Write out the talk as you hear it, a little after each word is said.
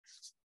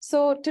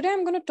So today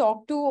I'm going to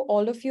talk to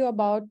all of you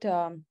about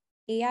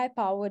AI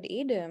powered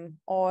ADEM,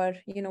 or,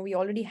 we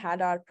already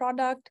had our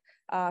product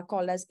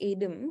called as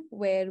ADEM,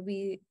 where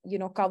we,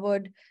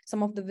 covered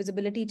some of the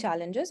visibility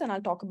challenges, and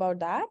I'll talk about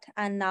that.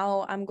 And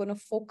now I'm going to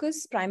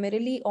focus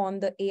primarily on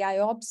the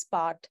AIOps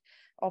part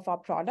of our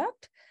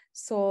product.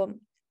 So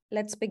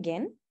let's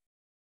begin.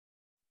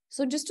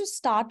 So just to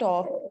start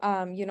off,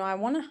 I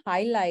want to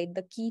highlight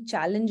the key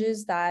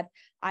challenges that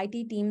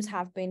IT teams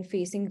have been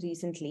facing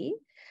recently.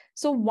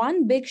 So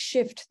one big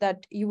shift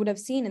that you would have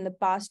seen in the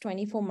past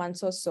 24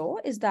 months or so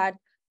is that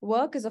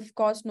work is, of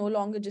course, no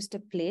longer just a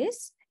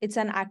place, it's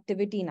an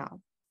activity now.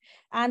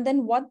 And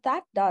then what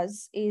that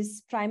does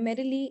is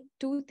primarily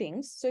two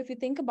things. So if you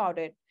think about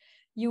it,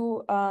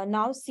 you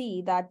now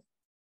see that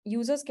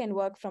users can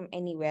work from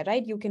anywhere,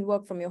 right? You can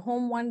work from your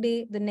home one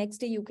day, the next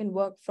day you can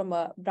work from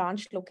a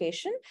branch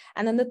location,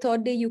 and then the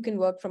third day you can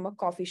work from a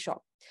coffee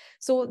shop.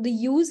 So the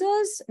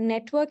user's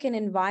network and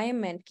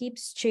environment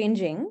keeps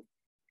changing.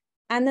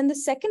 And then the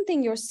second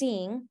thing you're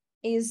seeing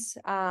is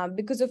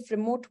because of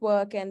remote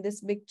work and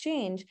this big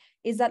change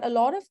is that a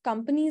lot of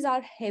companies are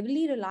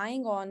heavily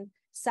relying on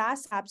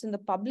SaaS apps in the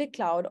public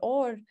cloud,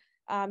 or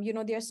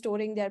they're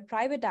storing their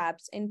private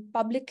apps in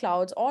public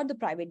clouds or the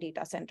private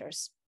data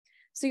centers.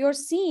 So you're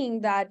seeing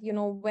that,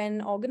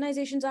 when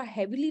organizations are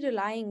heavily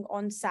relying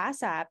on SaaS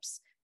apps,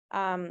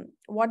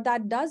 what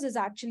that does is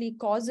actually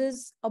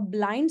causes a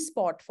blind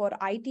spot for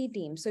IT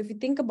teams. So if you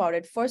think about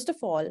it, first of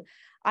all,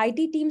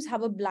 IT teams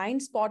have a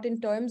blind spot in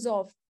terms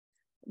of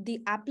the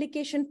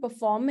application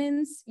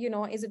performance,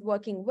 is it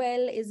working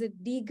well? Is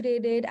it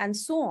degraded? And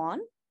so on.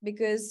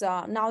 Because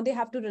now they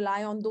have to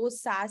rely on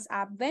those SaaS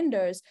app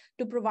vendors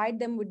to provide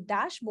them with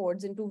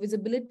dashboards into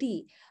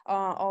visibility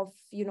of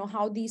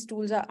how these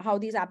tools are, how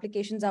these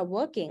applications are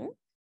working.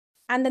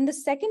 And then the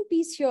second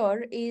piece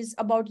here is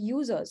about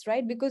users,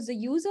 right? Because the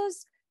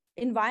users'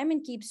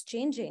 environment keeps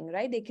changing,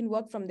 right? They can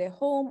work from their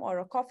home or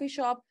a coffee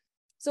shop.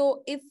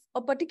 So if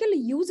a particular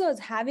user is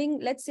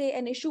having, let's say,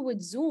 an issue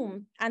with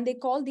Zoom, and they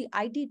call the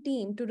IT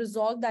team to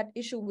resolve that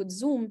issue with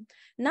Zoom,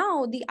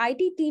 now the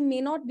IT team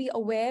may not be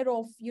aware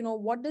of,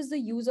 what does the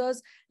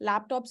user's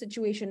laptop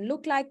situation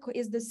look like?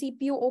 Is the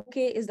CPU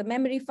okay? Is the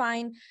memory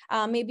fine?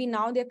 Maybe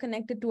now they're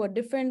connected to a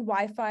different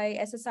Wi-Fi,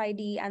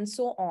 SSID, and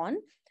so on.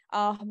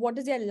 What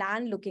is their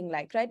LAN looking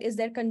like, right? Is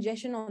there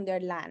congestion on their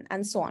LAN,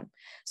 and so on?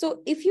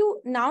 So if you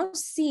now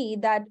see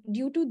that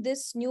due to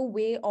this new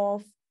way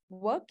of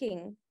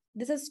working,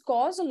 this has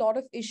caused a lot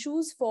of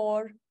issues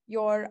for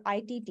your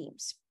IT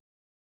teams.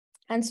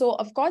 And so,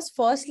 of course,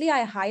 firstly,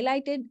 I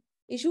highlighted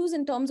issues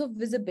in terms of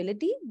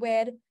visibility,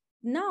 where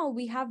now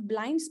we have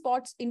blind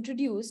spots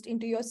introduced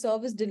into your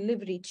service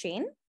delivery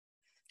chain.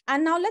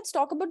 And now let's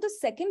talk about the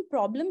second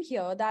problem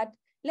here, that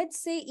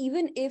let's say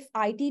even if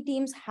IT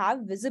teams have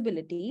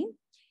visibility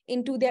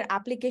into their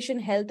application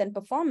health and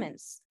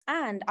performance,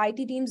 and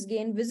IT teams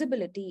gain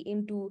visibility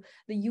into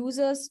the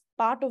user's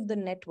part of the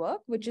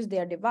network, which is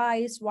their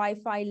device,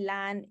 Wi-Fi,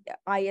 LAN,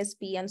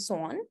 ISP, and so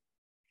on.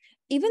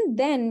 Even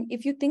then,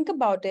 if you think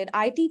about it,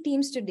 IT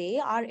teams today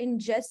are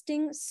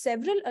ingesting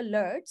several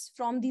alerts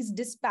from these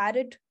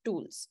disparate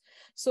tools.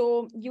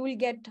 So you will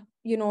get,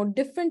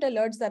 different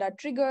alerts that are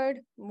triggered.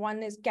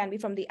 One can be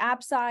from the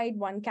app side,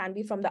 one can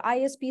be from the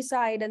ISP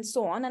side, and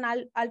so on. And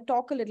I'll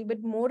talk a little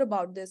bit more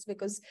about this,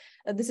 because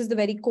this is the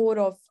very core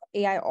of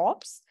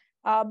AIOps.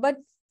 But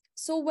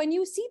so when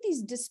you see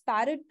these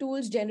disparate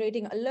tools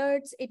generating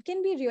alerts, it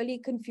can be really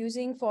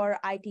confusing for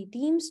IT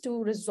teams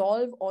to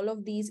resolve all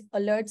of these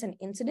alerts and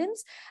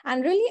incidents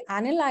and really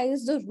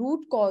analyze the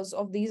root cause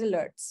of these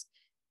alerts.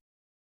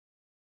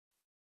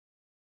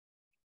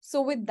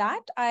 So with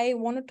that, I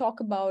want to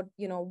talk about,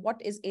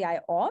 what is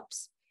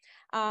AIOps.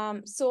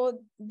 So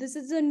this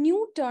is a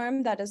new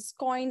term that is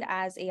coined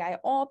as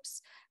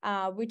AIOps,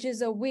 which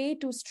is a way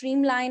to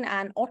streamline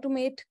and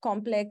automate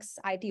complex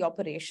IT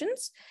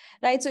operations,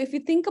 right? So if you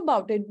think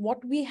about it,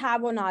 what we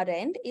have on our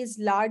end is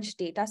large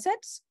data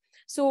sets.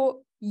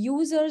 So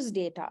users'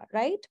 data,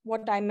 right?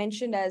 What I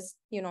mentioned as,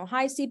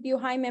 high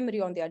CPU, high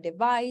memory on their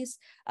device,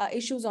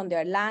 issues on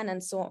their LAN,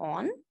 and so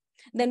on.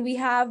 Then we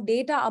have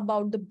data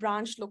about the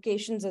branch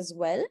locations as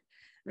well,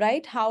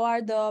 right? How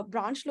are the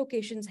branch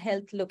locations'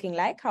 health looking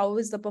like? How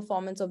is the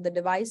performance of the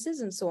devices,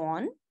 and so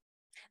on?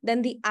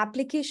 Then the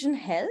application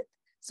health.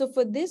 So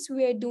for this,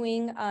 we are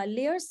doing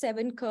layer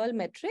 7 curl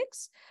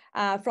metrics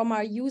from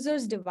our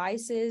users'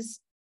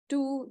 devices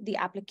to the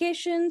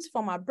applications,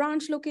 from our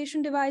branch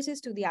location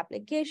devices to the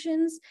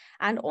applications,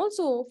 and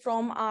also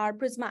from our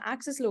Prisma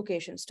Access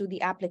locations to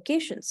the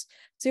applications.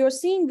 So you're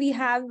seeing we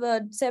have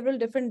several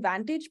different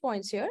vantage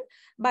points here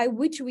by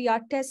which we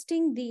are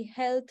testing the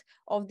health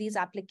of these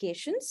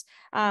applications.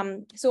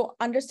 So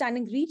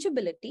understanding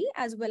reachability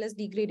as well as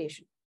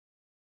degradation.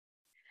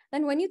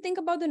 Then when you think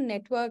about the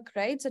network,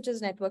 right, such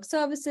as network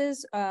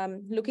services,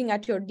 looking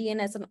at your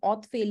DNS and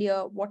auth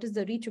failure, what is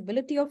the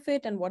reachability of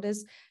it and what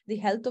is the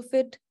health of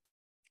it?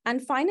 And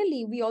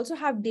finally, we also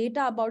have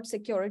data about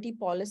security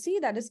policy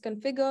that is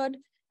configured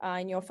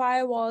in your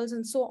firewalls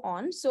and so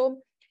on. So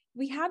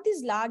we have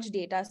these large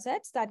data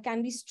sets that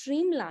can be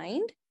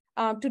streamlined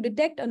to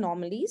detect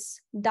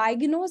anomalies,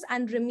 diagnose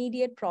and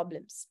remediate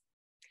problems.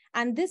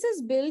 And this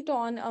is built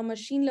on a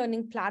machine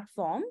learning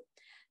platform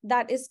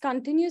that is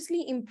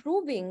continuously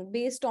improving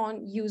based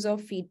on user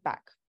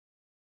feedback.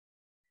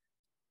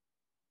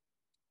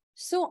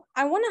 So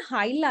I want to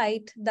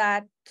highlight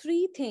that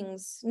 3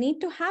 things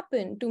need to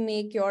happen to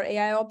make your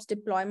AIOps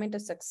deployment a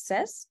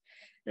success,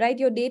 right?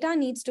 Your data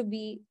needs to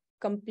be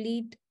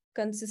complete,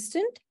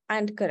 consistent,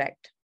 and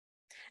correct.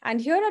 And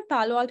here at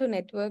Palo Alto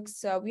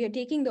Networks, we are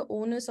taking the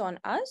onus on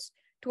us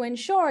to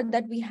ensure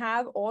that we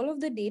have all of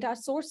the data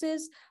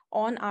sources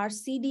on our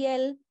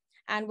CDL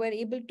and we're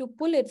able to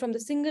pull it from the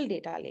single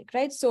data lake,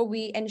 right? So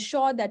we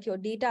ensure that your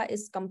data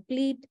is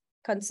complete,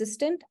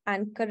 consistent,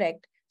 and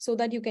correct so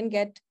that you can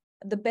get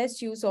the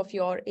best use of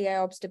your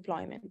AIOps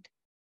deployment.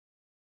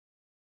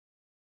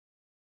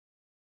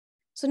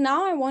 So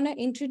now I want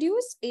to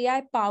introduce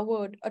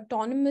AI-powered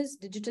autonomous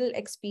digital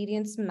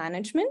experience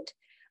management,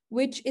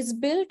 which is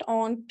built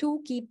on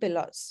 2 key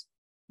pillars.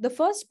 The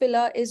first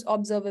pillar is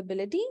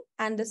observability,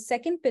 and the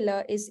second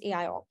pillar is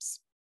AIOps.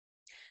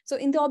 So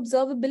in the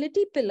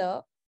observability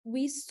pillar,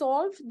 we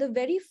solved the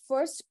very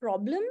first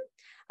problem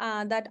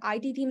that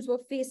IT teams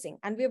were facing.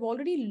 And we have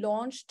already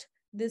launched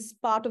this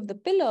part of the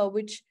pillar,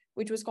 which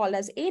was called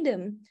as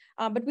ADEM,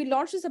 but we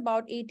launched this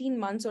about 18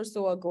 months or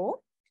so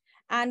ago.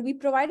 And we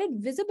provided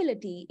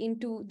visibility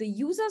into the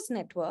user's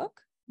network.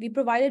 We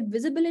provided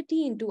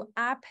visibility into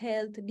app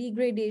health,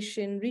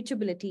 degradation,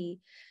 reachability,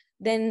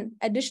 then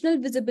additional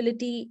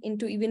visibility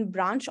into even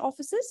branch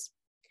offices.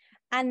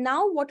 And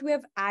now what we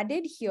have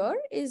added here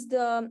is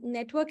the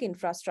network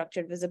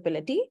infrastructure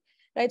visibility,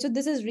 right? So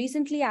this is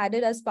recently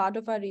added as part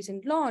of our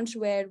recent launch,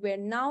 where we're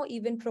now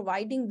even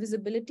providing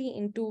visibility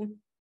into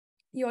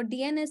your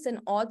DNS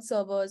and auth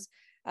servers,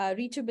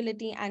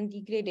 reachability and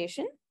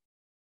degradation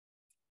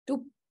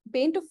to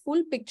paint a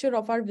full picture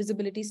of our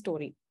visibility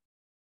story.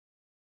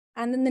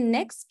 And then the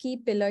next key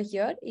pillar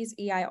here is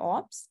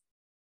AIOps.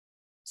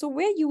 So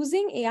we're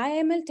using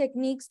AI/ML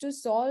techniques to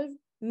solve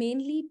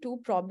mainly 2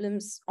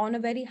 problems on a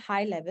very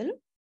high level.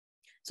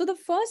 So the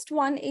first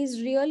one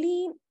is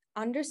really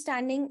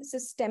understanding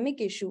systemic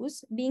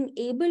issues, being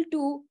able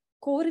to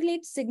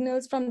correlate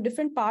signals from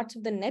different parts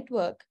of the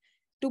network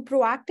to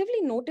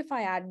proactively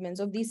notify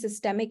admins of these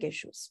systemic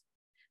issues.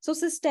 So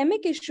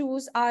systemic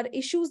issues are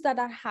issues that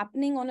are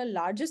happening on a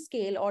larger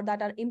scale or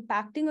that are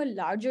impacting a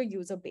larger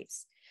user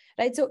base,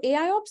 right? So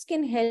AIOps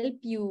can help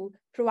you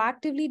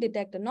proactively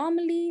detect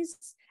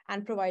anomalies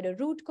and provide a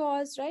root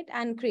cause, right?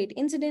 And create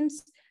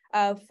incidents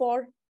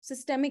for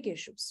systemic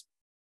issues.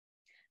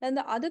 And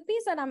the other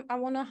piece that I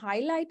want to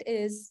highlight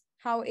is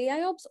how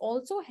AIOps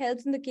also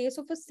helps in the case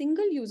of a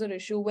single user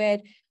issue where,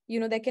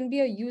 there can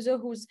be a user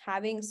who's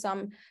having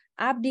some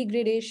app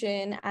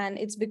degradation and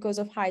it's because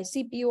of high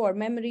CPU or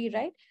memory,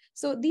 right?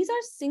 So these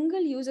are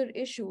single user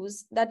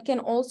issues that can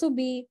also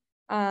be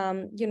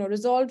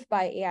resolved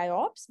by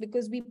AIOps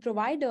because we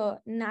provide a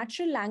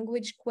natural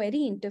language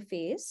query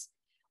interface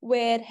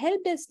where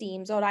help desk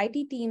teams or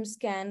IT teams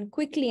can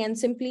quickly and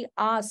simply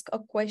ask a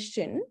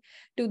question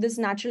to this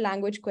natural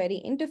language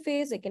query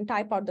interface. They can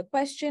type out the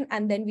question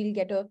and then we'll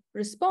get a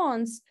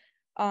response,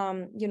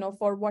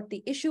 for what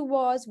the issue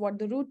was, what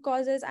the root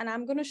cause is. And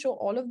I'm going to show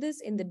all of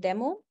this in the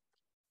demo.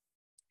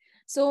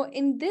 So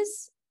in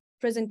this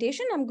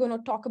presentation, I'm going to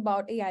talk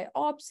about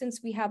AIOps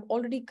since we have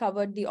already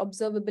covered the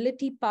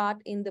observability part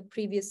in the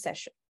previous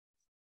session.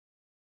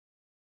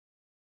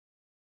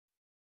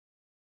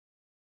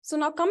 So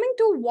now coming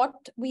to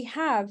what we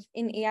have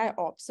in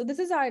AIOps. So this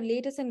is our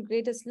latest and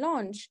greatest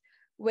launch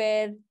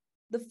where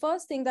the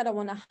first thing that I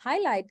want to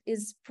highlight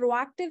is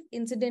proactive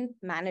incident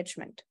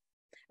management,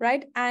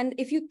 right? And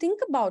if you think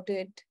about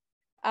it,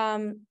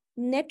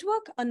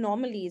 network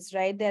anomalies,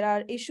 right? There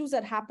are issues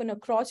that happen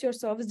across your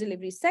service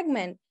delivery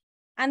segment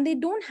and they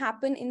don't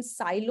happen in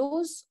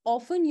silos.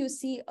 Often you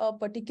see a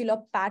particular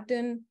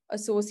pattern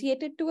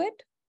associated to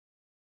it.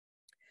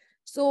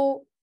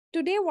 So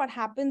today what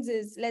happens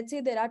is, let's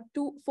say there are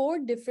 4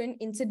 different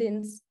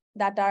incidents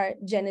that are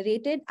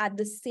generated at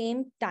the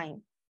same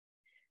time.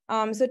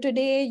 So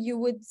today you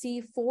would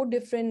see 4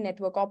 different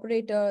network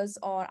operators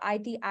or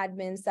IT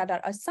admins that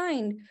are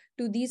assigned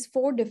to these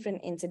 4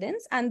 different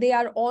incidents, and they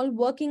are all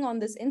working on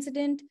this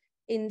incident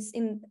in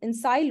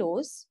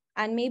silos.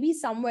 And maybe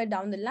somewhere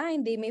down the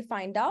line, they may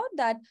find out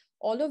that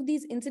all of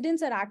these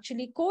incidents are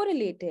actually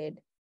correlated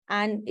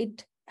and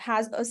it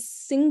has a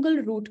single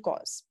root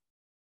cause.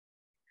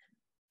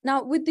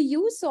 Now, with the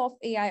use of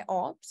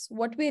AIOps,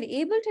 what we're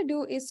able to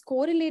do is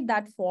correlate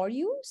that for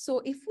you. So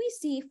if we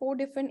see 4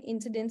 different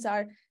incidents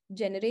are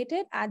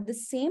generated at the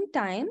same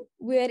time,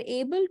 we're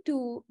able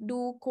to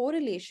do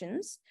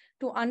correlations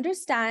to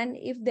understand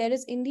if there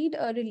is indeed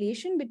a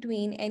relation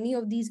between any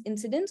of these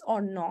incidents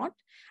or not.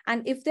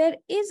 And if there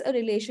is a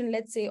relation,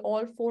 let's say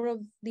all 4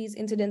 of these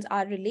incidents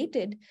are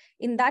related,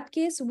 in that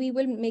case, we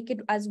will make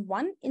it as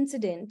one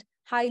incident,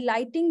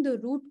 highlighting the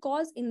root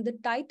cause in the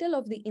title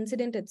of the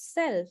incident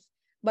itself.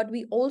 But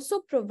we also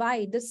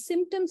provide the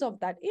symptoms of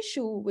that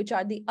issue, which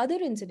are the other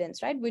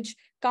incidents, right? Which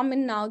come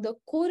in now the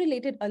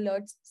correlated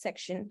alerts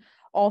section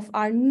of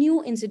our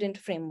new incident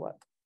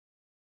framework.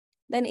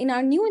 Then in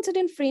our new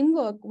incident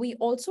framework, we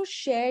also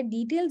share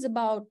details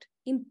about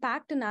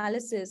impact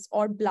analysis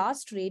or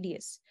blast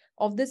radius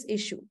of this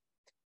issue.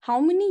 How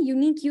many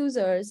unique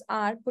users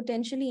are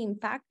potentially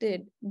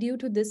impacted due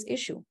to this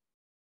issue?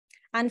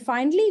 And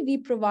finally, we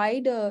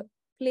provide a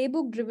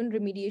playbook-driven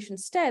remediation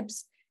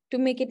steps to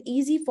make it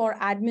easy for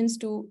admins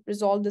to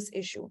resolve this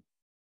issue.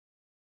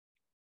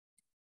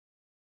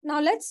 Now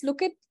let's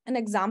look at an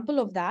example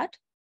of that.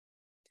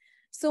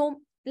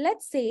 So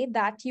let's say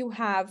that you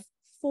have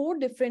 4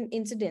 different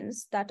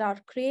incidents that are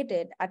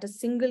created at a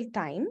single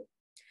time.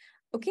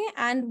 Okay,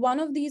 and one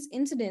of these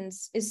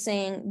incidents is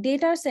saying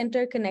data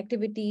center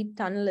connectivity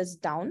tunnel is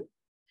down.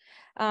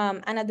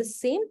 And at the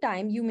same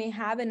time, you may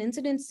have an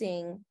incident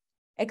saying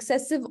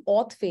excessive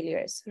auth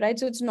failures, right?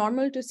 So it's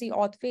normal to see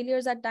auth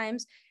failures at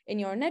times in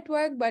your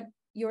network, but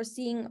you're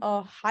seeing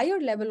a higher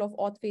level of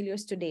auth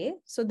failures today.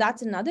 So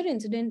that's another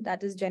incident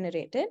that is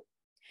generated.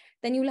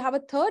 Then you'll have a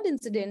third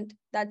incident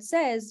that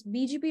says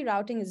BGP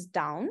routing is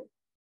down.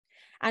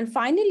 And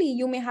finally,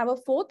 you may have a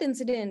fourth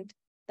incident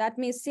that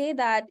may say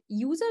that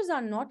users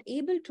are not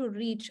able to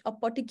reach a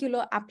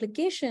particular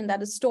application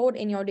that is stored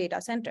in your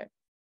data center.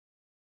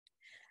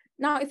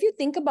 Now, if you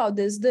think about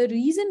this, the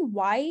reason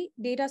why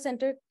data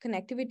center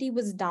connectivity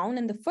was down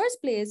in the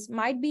first place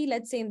might be,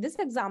 let's say in this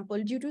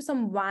example, due to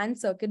some WAN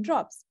circuit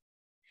drops.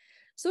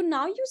 So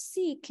now you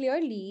see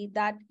clearly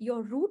that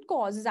your root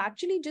cause is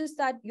actually just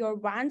that your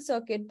WAN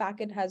circuit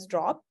packet has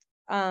dropped.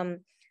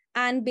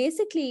 And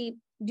basically,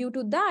 due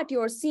to that,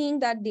 you're seeing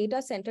that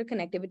data center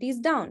connectivity is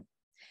down.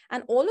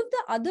 And all of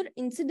the other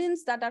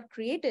incidents that are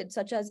created,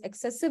 such as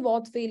excessive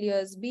auth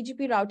failures,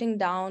 BGP routing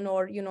down,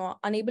 or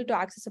unable to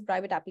access a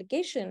private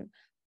application,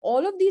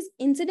 all of these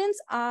incidents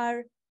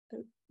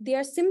they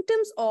are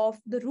symptoms of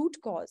the root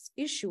cause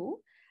issue.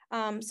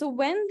 So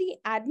when the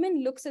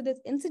admin looks at this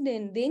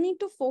incident, they need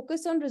to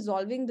focus on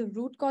resolving the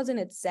root cause in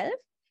itself,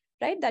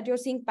 right? That you're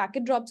seeing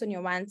packet drops on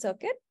your WAN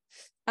circuit.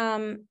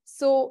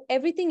 So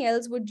everything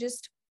else would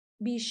just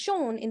be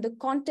shown in the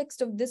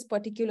context of this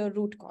particular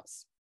root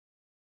cause.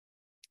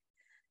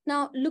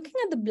 Now, looking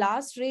at the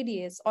blast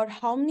radius or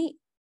how many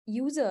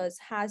users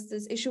has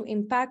this issue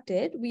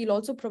impacted, we'll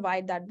also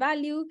provide that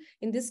value.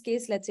 In this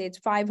case, let's say it's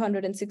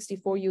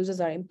 564 users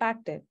are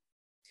impacted.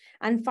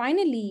 And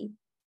finally,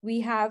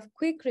 we have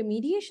quick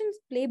remediation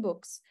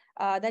playbooks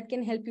that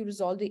can help you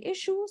resolve the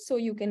issue. So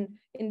you can,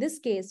 in this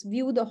case,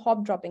 view the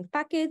hop dropping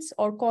packets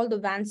or call the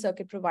WAN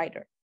circuit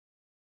provider.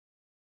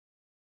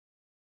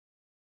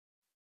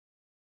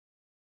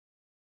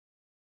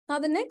 Now,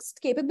 the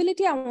next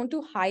capability I want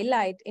to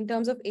highlight in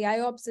terms of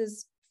AIOps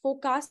is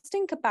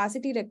forecasting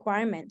capacity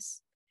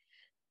requirements.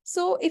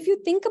 So if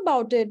you think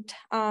about it,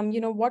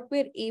 what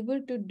we're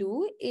able to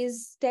do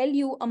is tell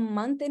you a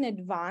month in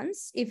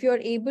advance if you're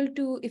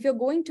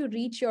going to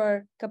reach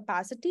your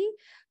capacity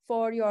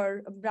for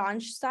your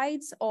branch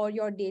sites or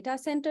your data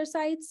center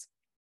sites.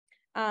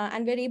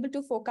 And we're able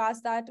to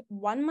forecast that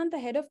 1 month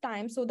ahead of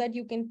time so that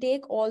you can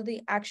take all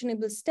the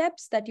actionable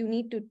steps that you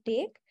need to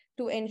take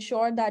to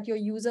ensure that your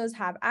users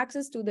have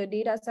access to the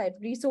data site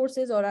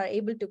resources or are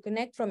able to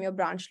connect from your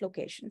branch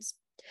locations.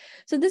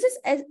 So this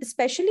is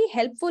especially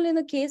helpful in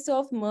the case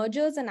of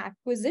mergers and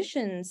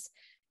acquisitions.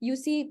 You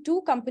see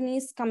 2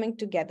 companies coming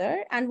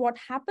together, and what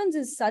happens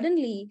is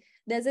suddenly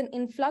there's an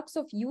influx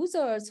of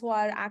users who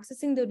are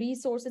accessing the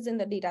resources in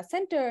the data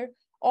center,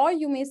 or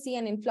you may see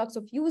an influx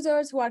of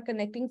users who are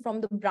connecting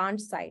from the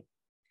branch side.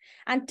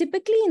 And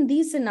typically in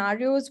these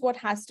scenarios, what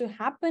has to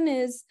happen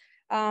is,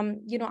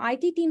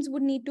 IT teams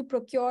would need to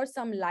procure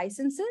some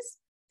licenses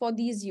for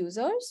these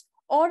users,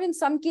 or in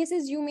some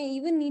cases, you may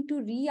even need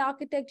to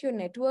re-architect your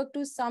network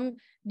to some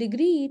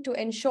degree to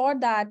ensure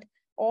that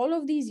all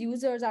of these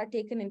users are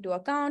taken into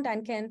account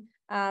and can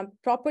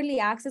properly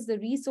access the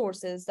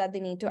resources that they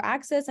need to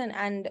access,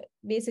 and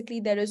basically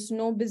there is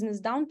no business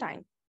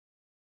downtime.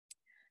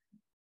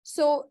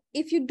 So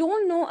if you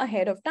don't know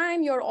ahead of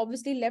time, you're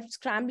obviously left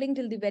scrambling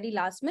till the very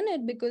last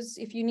minute, because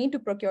if you need to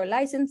procure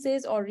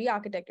licenses or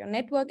re-architect your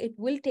network, it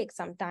will take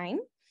some time.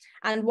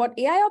 And what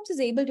AIOps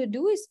is able to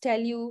do is tell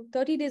you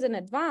 30 days in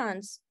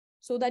advance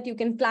so that you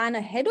can plan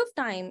ahead of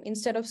time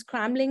instead of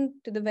scrambling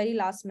to the very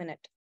last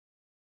minute.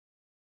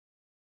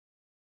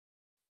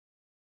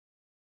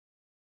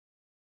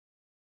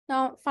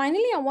 Now,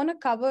 finally, I want to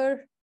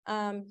cover,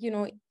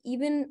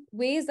 even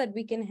ways that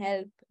we can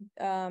help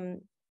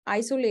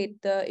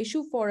isolate the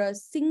issue for a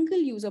single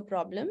user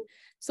problem.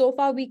 So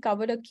far, we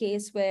covered a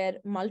case where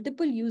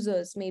multiple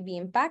users may be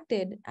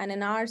impacted. And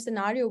in our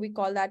scenario, we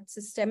call that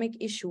systemic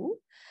issue.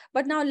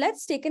 But now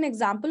let's take an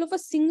example of a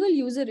single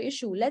user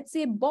issue. Let's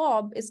say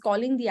Bob is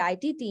calling the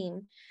IT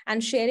team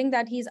and sharing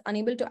that he's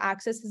unable to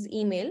access his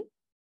email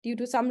due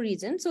to some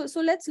reason. So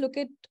let's look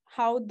at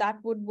how that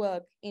would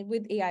work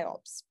with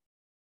AIOps.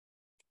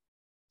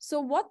 So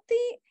what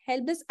the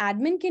helpdesk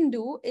admin can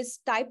do is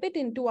type it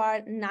into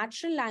our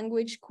natural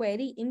language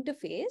query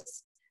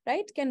interface,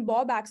 right? Can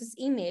Bob access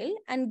email,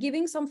 and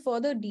giving some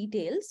further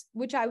details,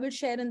 which I will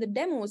share in the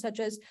demo, such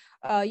as,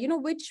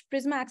 which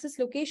Prisma Access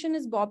location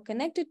is Bob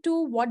connected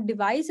to, what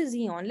device is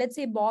he on? Let's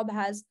say Bob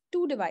has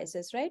two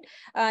devices, right?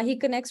 He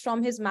connects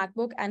from his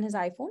MacBook and his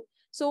iPhone.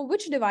 So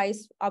which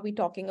device are we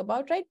talking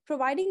about, right?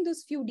 Providing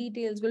those few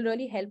details will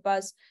really help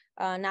us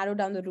narrow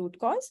down the root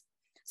cause.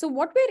 So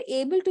what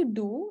we're able to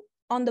do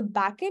on the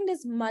back end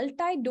is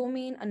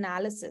multi-domain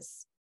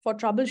analysis for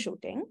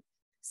troubleshooting.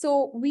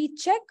 So we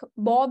check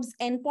Bob's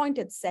endpoint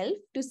itself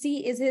to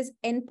see, is his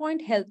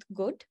endpoint health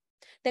good?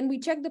 Then we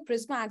check the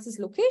Prisma Access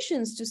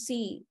locations to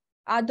see,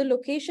 are the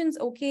locations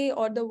okay,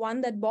 or the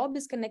one that Bob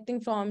is connecting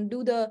from,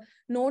 do the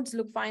nodes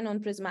look fine on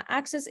Prisma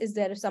Access? Is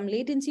there some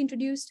latency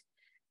introduced?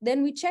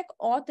 Then we check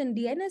auth and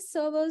DNS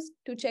servers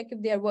to check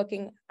if they are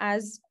working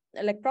as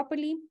like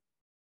properly.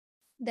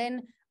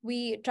 Then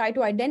we try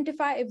to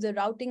identify if the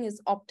routing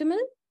is optimal.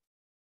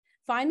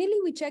 Finally,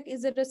 we check,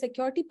 is there a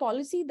security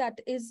policy that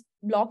is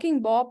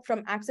blocking Bob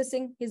from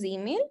accessing his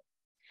email?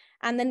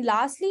 And then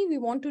lastly, we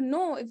want to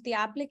know if the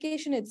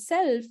application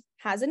itself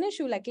has an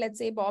issue. Like, let's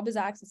say Bob is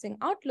accessing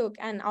Outlook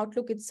and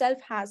Outlook itself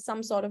has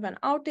some sort of an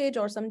outage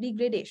or some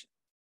degradation.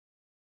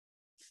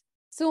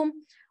 So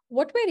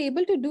what we're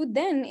able to do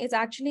then is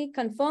actually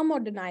confirm or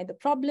deny the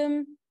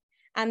problem,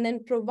 and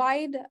then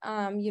provide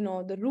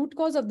the root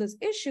cause of this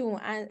issue,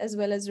 and as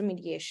well as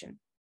remediation.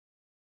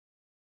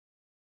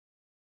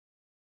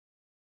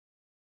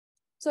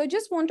 So I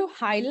just want to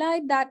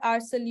highlight that our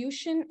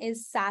solution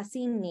is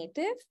SASE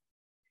native.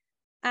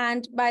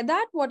 And by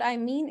that, what I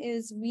mean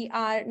is we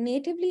are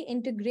natively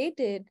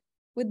integrated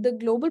with the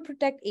Global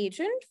Protect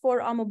agent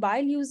for our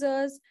mobile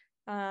users'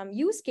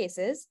 use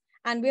cases.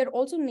 And we are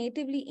also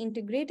natively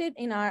integrated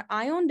in our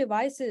ION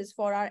devices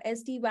for our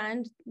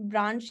SD-WAN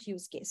branch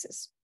use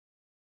cases.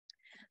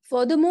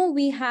 Furthermore,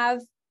 we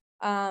have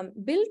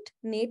built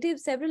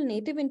several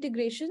native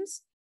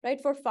integrations,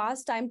 right, for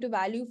fast time to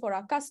value for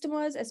our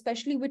customers,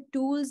 especially with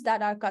tools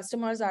that our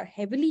customers are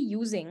heavily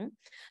using.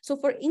 So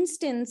for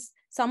instance,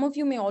 some of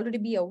you may already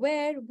be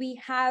aware, we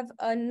have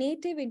a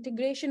native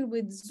integration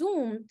with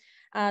Zoom,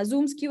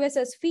 Zoom's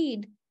QSS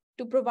feed,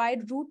 to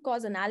provide root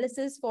cause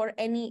analysis for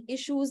any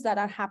issues that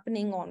are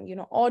happening on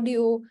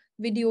audio,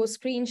 video,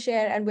 screen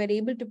share, and we're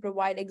able to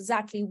provide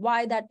exactly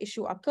why that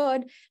issue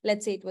occurred.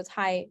 Let's say it was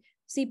high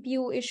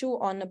CPU issue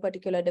on a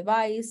particular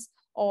device,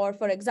 or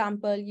for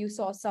example, you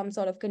saw some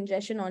sort of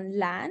congestion on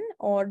LAN,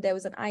 or there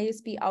was an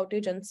ISP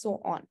outage, and so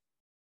on,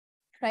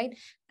 right?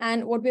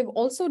 And what we've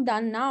also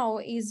done now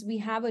is we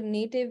have a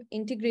native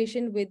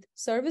integration with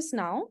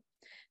ServiceNow.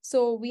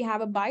 So we have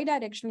a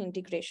bi-directional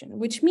integration,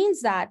 which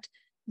means that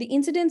the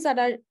incidents that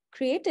are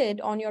created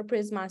on your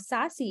Prisma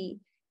SASE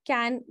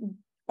can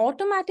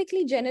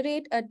automatically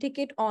generate a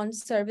ticket on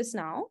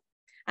ServiceNow.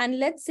 And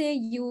let's say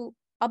you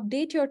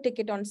update your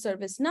ticket on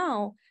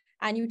ServiceNow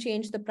and you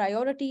change the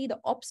priority, the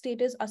op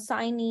status,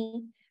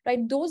 assignee,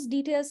 right? Those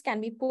details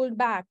can be pulled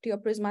back to your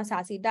Prisma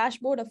SASE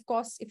dashboard. Of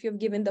course, if you've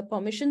given the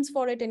permissions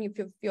for it and if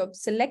you've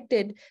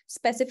selected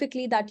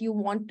specifically that you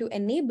want to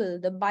enable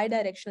the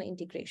bi-directional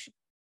integration.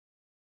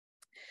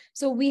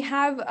 So we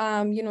have,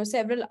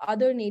 several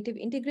other native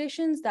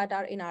integrations that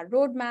are in our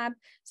roadmap,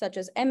 such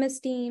as MS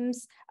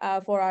Teams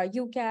for our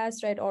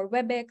UCAS, right, or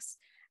WebEx,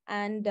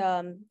 and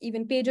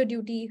even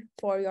PagerDuty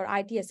for your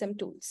ITSM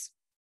tools.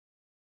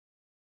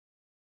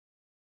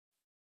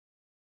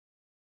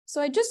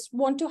 So I just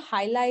want to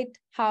highlight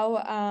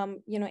how,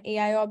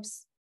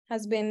 AIOps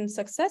has been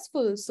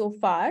successful so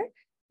far.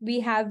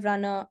 We have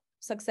run a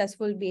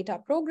successful beta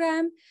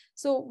program.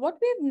 So what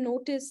we've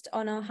noticed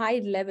on a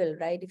high level,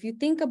 right, if you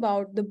think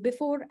about the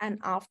before and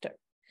after.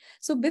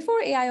 So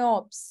before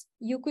AIOps,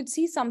 you could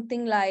see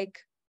something like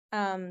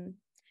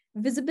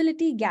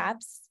visibility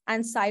gaps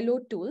and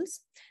siloed tools.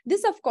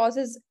 This, of course,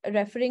 is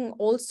referring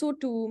also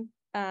to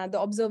the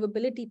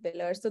observability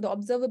pillar. So the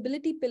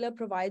observability pillar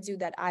provides you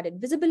that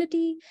added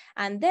visibility.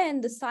 And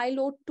then the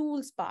siloed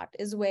tools part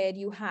is where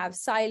you have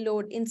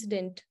siloed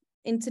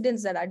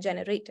incidents that are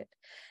generated.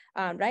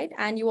 Right?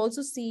 And you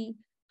also see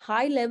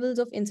high levels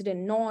of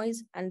incident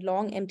noise and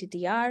long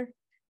MTTR.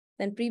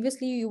 Then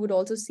previously, you would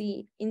also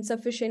see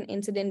insufficient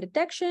incident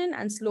detection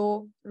and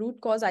slow root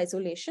cause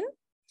isolation,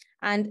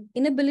 and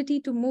inability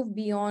to move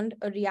beyond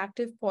a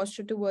reactive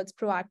posture towards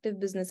proactive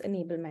business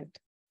enablement,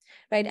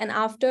 right? And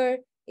after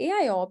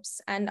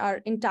AIOps and our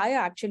entire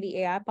actually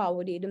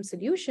AI-powered ADEM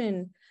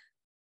solution,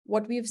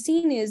 what we've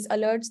seen is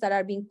alerts that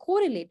are being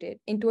correlated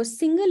into a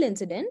single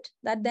incident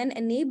that then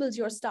enables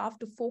your staff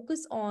to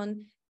focus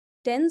on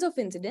tens of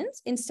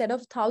incidents instead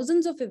of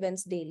thousands of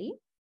events daily.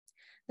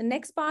 The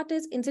next part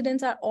is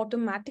incidents are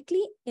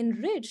automatically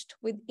enriched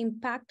with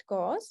impact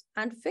cause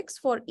and fix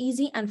for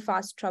easy and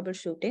fast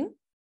troubleshooting.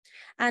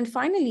 And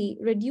finally,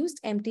 reduced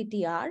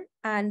MTTR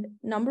and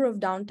number of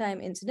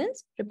downtime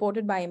incidents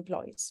reported by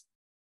employees.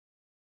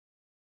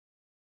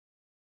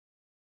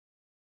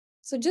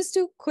 So just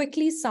to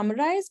quickly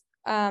summarize,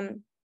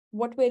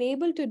 what we're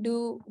able to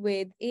do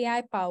with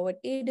AI-powered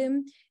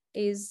ADEM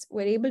is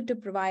we're able to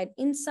provide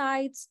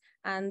insights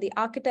and the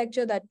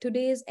architecture that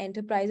today's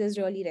enterprises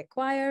really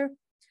require.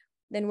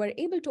 then we're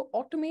able to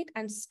automate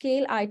and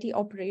scale IT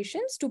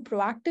operations to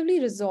proactively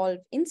resolve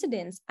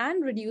incidents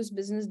and reduce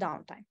business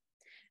downtime,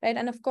 right?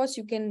 And of course,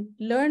 you can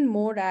learn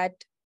more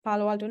at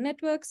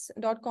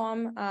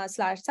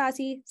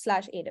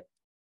paloaltonetworks.com/SASE/ADEM.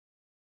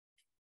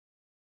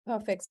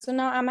 Perfect. So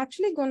now I'm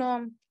actually going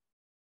to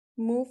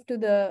move to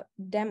the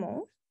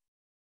demo.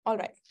 All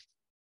right.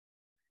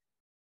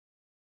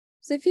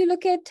 So if you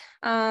look at,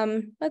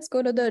 let's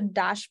go to the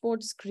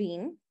dashboard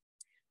screen.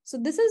 So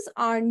this is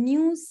our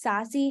new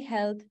SASE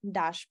Health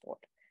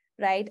dashboard,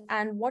 right?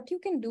 And what you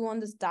can do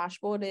on this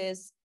dashboard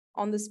is,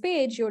 on this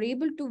page, you're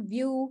able to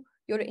view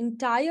your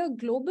entire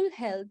global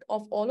health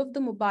of all of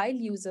the mobile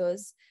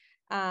users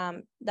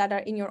that are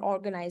in your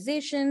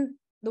organization,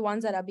 the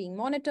ones that are being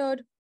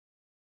monitored.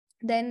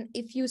 Then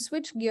if you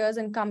switch gears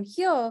and come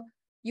here,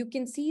 you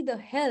can see the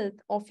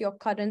health of your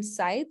current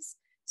sites.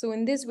 So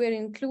in this, we're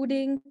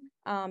including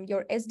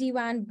your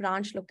SD-WAN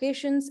branch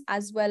locations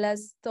as well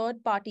as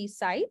third-party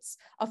sites.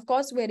 Of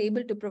course, we're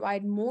able to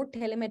provide more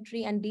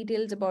telemetry and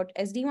details about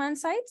SD-WAN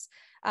sites,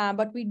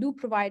 but we do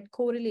provide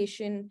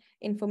correlation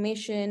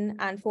information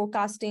and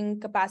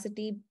forecasting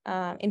capacity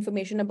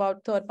information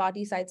about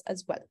third-party sites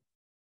as well.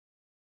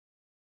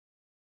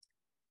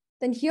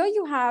 Then here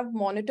you have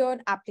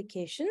monitored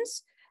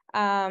applications.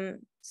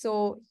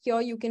 So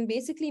here you can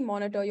basically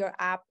monitor your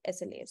app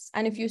SLAs.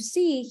 And if you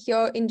see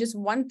here, in just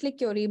one click,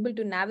 you're able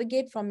to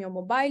navigate from your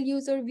mobile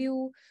user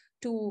view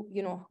to,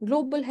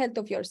 global health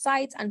of your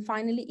sites, and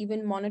finally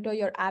even monitor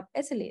your app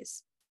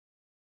SLAs.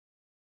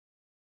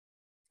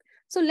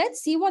 So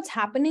let's see what's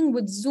happening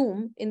with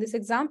Zoom in this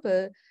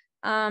example.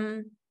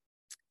 I'm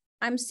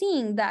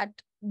seeing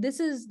that this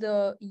is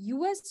the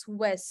US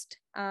West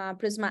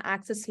Prisma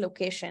Access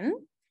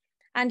location.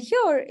 And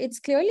here it's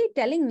clearly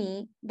telling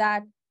me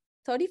that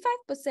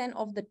 35%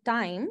 of the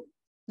time,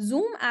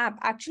 Zoom app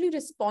actually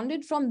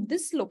responded from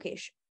this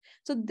location.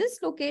 So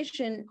this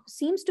location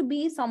seems to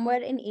be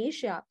somewhere in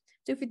Asia.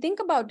 So if you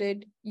think about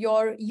it,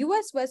 your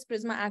US West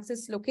Prisma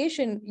Access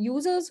location,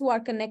 users who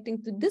are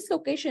connecting to this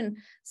location,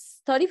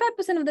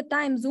 35% of the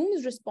time, Zoom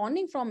is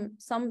responding from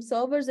some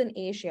servers in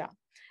Asia,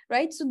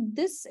 right? So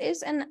this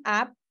is an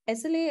app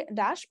SLA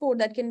dashboard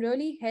that can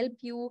really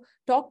help you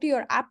talk to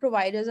your app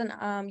providers and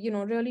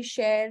really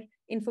share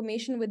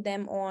information with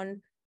them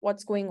on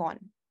what's going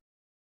on.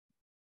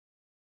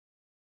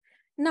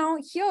 Now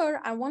here,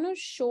 I want to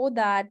show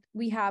that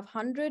we have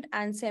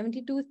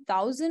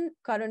 172,000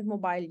 current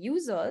mobile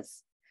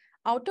users,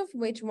 out of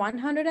which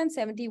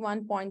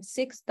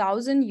 171.6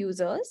 thousand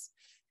users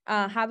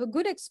have a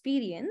good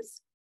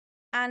experience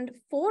and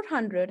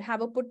 400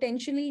 have a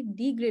potentially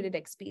degraded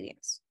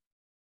experience.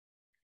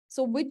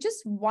 So with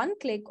just one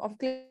click of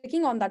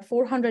clicking on that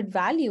 400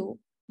 value,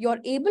 you're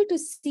able to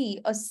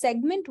see a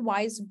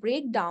segment-wise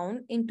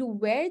breakdown into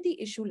where the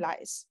issue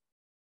lies.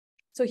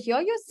 So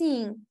here you're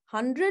seeing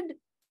 100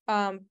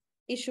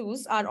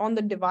 issues are on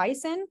the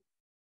device end,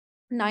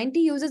 90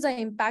 users are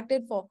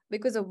impacted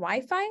because of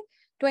Wi-Fi,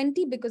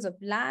 20 because of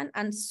LAN,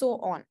 and so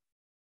on.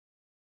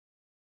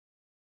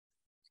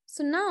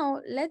 So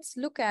now let's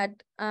look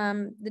at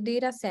the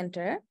data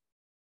center.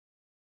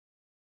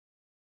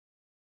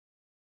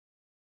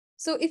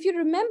 So if you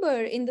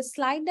remember in the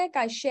slide deck,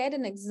 I shared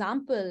an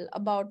example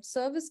about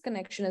service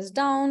connection is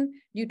down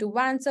due to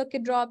WAN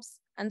circuit drops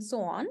and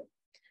so on.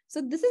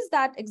 So this is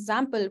that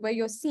example where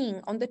you're seeing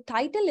on the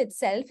title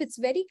itself, it's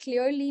very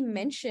clearly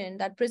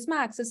mentioned that Prisma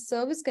Access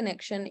service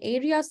connection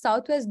area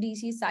Southwest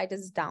DC site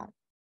is down.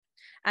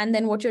 And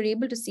then what you're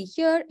able to see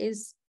here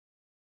is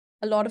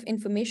a lot of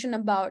information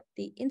about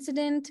the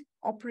incident,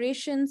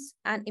 operations,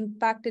 and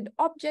impacted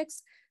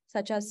objects,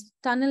 such as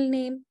tunnel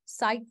name,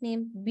 site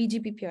name,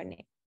 BGP peer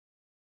name.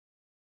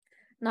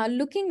 Now,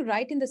 looking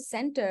right in the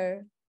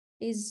center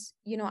is,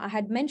 I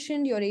had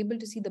mentioned you're able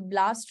to see the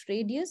blast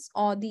radius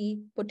or the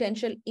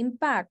potential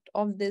impact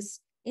of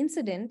this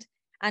incident.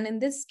 And in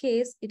this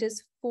case, it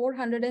is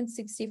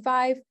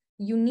 465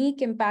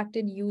 unique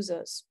impacted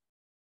users.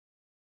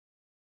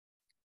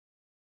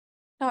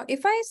 Now,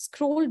 if I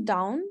scroll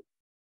down,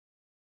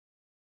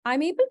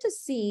 I'm able to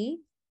see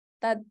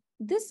that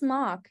this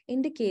mark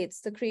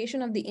indicates the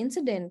creation of the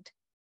incident.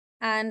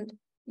 And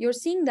you're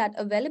seeing that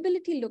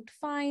availability looked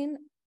fine,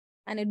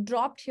 and it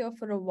dropped here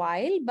for a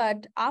while,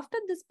 but after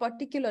this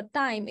particular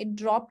time, it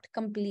dropped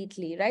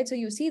completely, right? So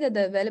you see that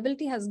the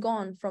availability has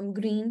gone from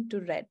green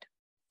to red.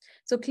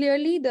 So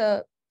clearly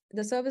the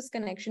service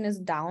connection is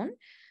down.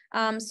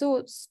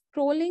 So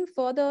scrolling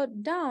further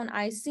down,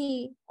 I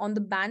see on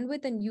the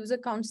bandwidth and user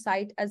count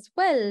site as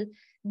well,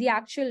 the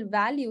actual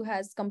value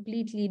has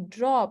completely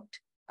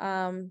dropped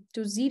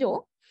to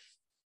 0.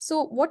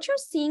 So what you're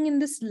seeing in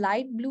this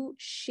light blue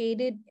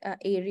shaded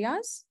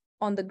areas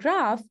on the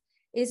graph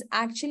is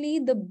actually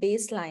the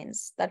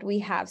baselines that we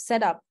have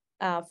set up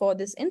for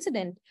this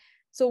incident.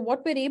 So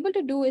what we're able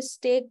to do is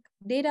take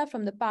data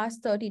from the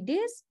past 30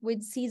 days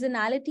with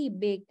seasonality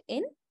baked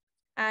in,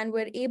 and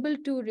we're able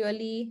to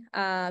really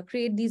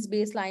create these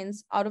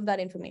baselines out of that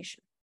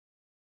information.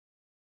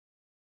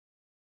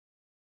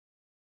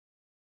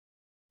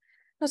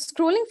 Now,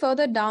 scrolling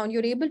further down,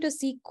 you're able to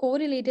see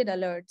correlated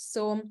alerts.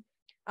 So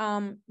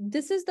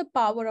this is the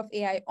power of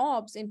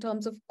AIOps in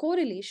terms of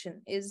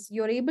correlation, is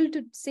you're able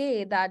to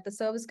say that the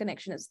service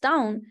connection is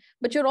down,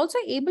 but you're also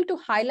able to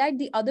highlight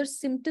the other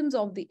symptoms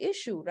of the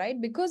issue,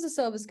 right? Because the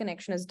service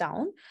connection is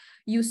down,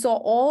 you saw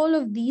all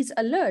of these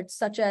alerts,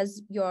 such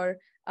as your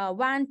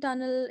WAN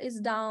tunnel is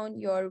down,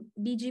 your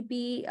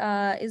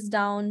BGP is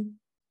down,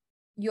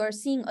 you're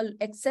seeing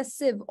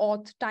excessive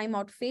auth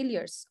timeout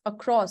failures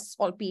across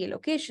all PA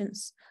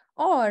locations,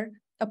 or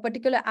a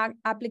particular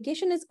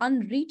application is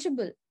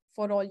unreachable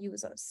for all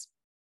users.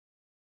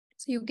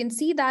 So you can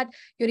see that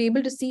you're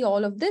able to see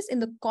all of this in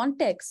the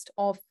context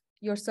of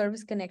your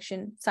service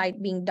connection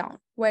site being down,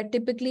 where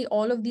typically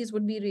all of these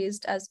would be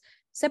raised as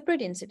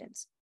separate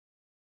incidents.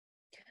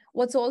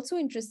 What's also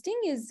interesting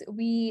is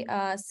we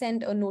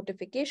send a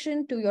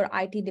notification to your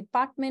IT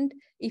department.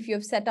 If you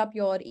have set up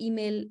your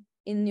email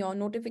in your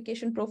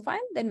notification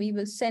profile, then we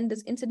will send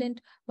this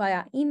incident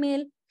via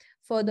email.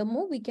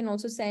 Furthermore, we can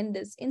also send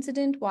this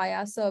incident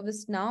via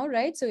ServiceNow,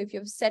 right? So if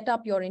you've set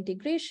up your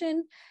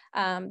integration,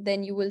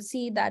 then you will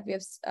see that we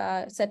have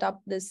set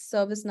up this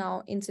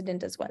ServiceNow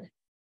incident as well.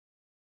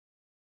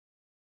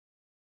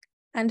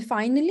 And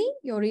finally,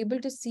 you're able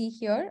to see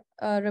here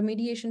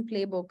remediation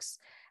playbooks.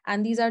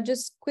 And these are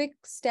just quick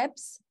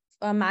steps,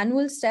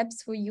 manual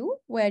steps for you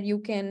where you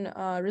can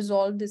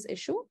resolve this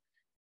issue.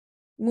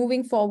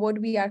 Moving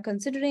forward, we are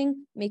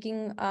considering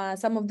making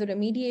some of the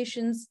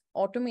remediations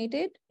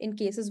automated in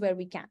cases where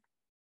we can.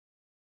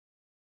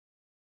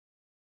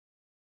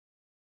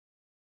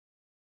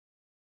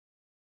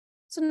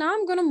 So now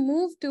I'm going to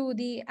move to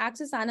the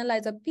Access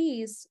Analyzer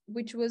piece,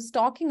 which was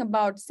talking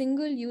about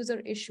single user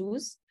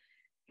issues,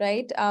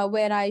 right?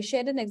 Where I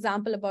shared an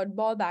example about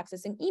Bob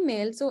accessing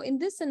email. So in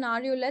this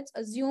scenario, let's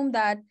assume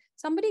that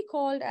somebody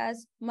called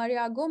as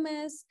Maria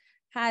Gomez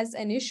has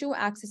an issue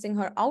accessing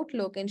her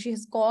Outlook, and she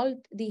has called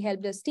the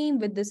help desk team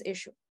with this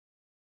issue.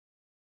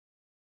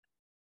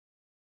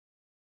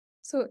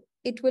 So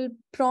it will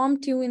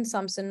prompt you in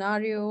some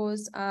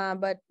scenarios,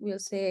 but we'll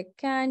say,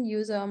 can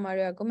user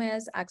Maria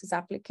Gomez access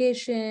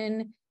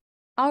application,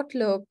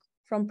 Outlook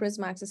from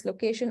Prisma Access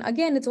location?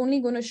 Again, it's only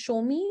going to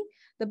show me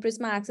the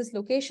Prisma Access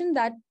location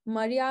that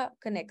Maria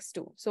connects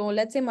to. So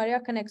let's say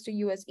Maria connects to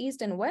US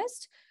East and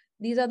West.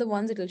 These are the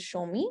ones it will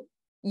show me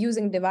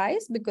using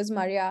device, because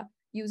Maria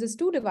uses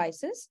 2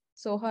 devices.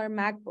 So her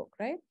MacBook,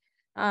 right?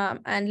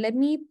 And let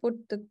me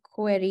put the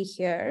query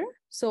here.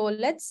 So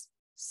let's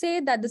say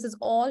that this is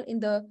all in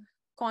the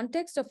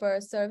context of a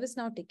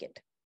ServiceNow ticket.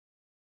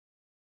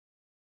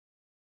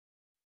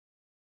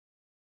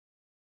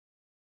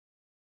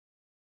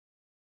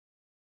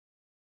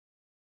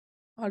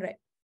 All right.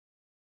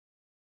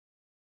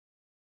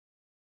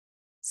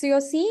 So you're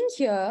seeing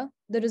here,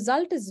 the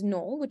result is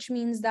no, which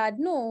means that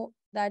no,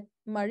 that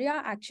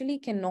Maria actually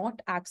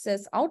cannot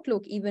access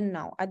Outlook even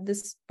now at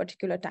this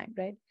particular time,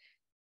 right?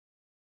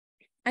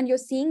 And you're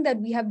seeing that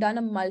we have done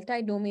a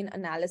multi-domain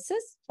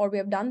analysis, or we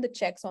have done the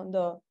checks on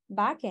the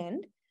back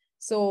end.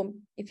 So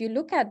if you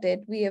look at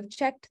it, we have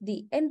checked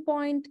the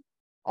endpoint,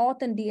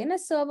 auth and DNS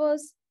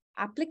servers,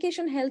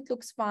 application health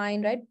looks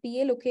fine, right?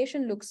 PA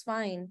location looks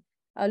fine.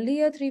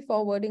 Layer 3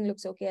 forwarding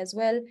looks okay as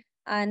well.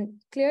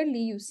 And clearly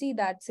you see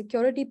that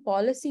security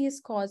policy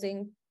is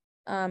causing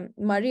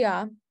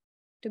Maria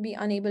to be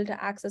unable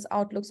to access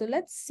Outlook. So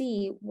let's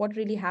see what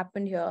really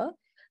happened here.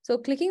 So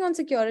clicking on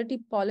security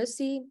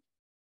policy,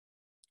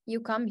 you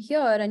come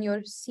here and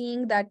you're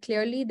seeing that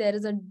clearly there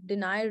is a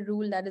deny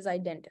rule that is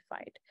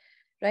identified,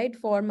 right,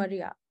 for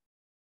Maria.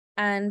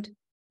 And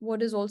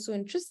what is also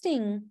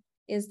interesting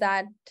is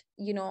that,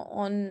 you know,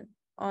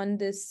 on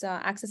this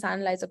Access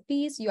Analyzer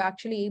piece, you're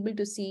actually able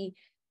to see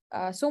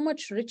so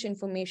much rich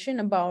information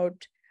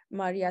about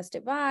Maria's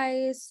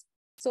device,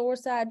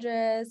 source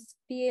address,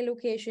 PA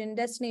location,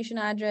 destination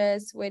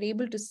address. We're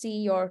able to see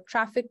your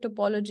traffic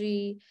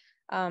topology,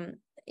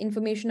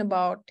 information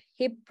about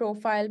HIP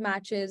profile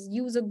matches,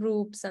 user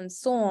groups, and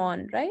so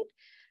on,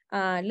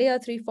 right? Layer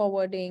 3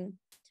 forwarding.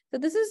 So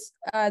this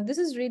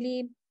is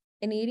really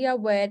an area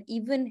where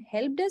even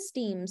help desk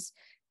teams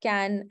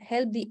can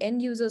help the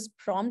end users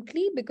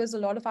promptly, because a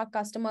lot of our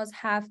customers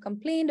have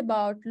complained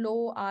about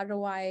low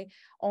ROI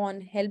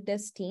on help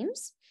desk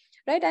teams,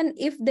 right? And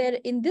if they're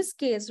in this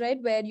case, right,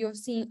 where you're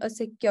seeing a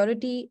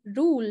security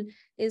rule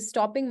is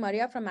stopping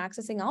Maria from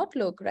accessing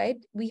Outlook, right?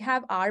 We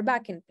have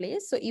RBAC in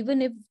place. So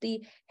even if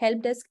the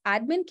help desk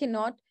admin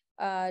cannot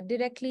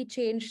directly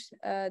change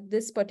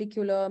this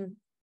particular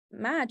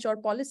match or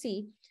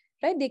policy,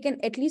 right, they can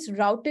at least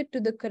route it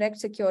to the correct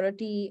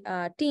security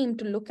team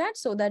to look at,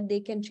 so that they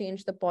can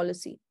change the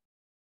policy.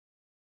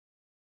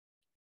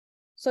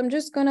 So I'm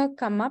just going to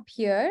come up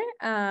here.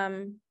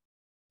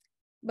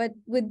 But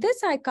with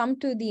this, I come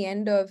to the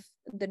end of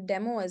the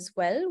demo as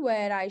well,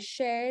 where I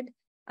shared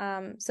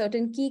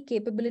certain key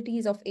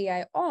capabilities of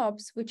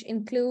AIOps, which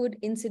include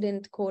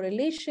incident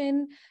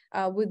correlation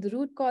with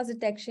root cause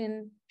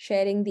detection,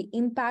 sharing the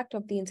impact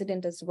of the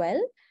incident as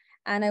well.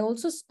 And I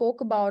also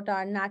spoke about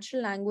our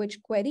natural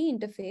language query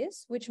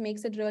interface, which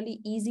makes it really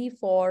easy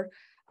for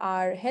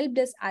our help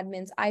desk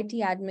admins,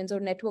 IT admins, or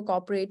network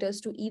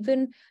operators to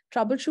even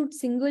troubleshoot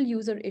single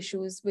user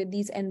issues with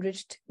these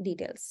enriched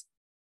details.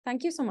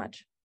 Thank you so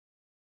much.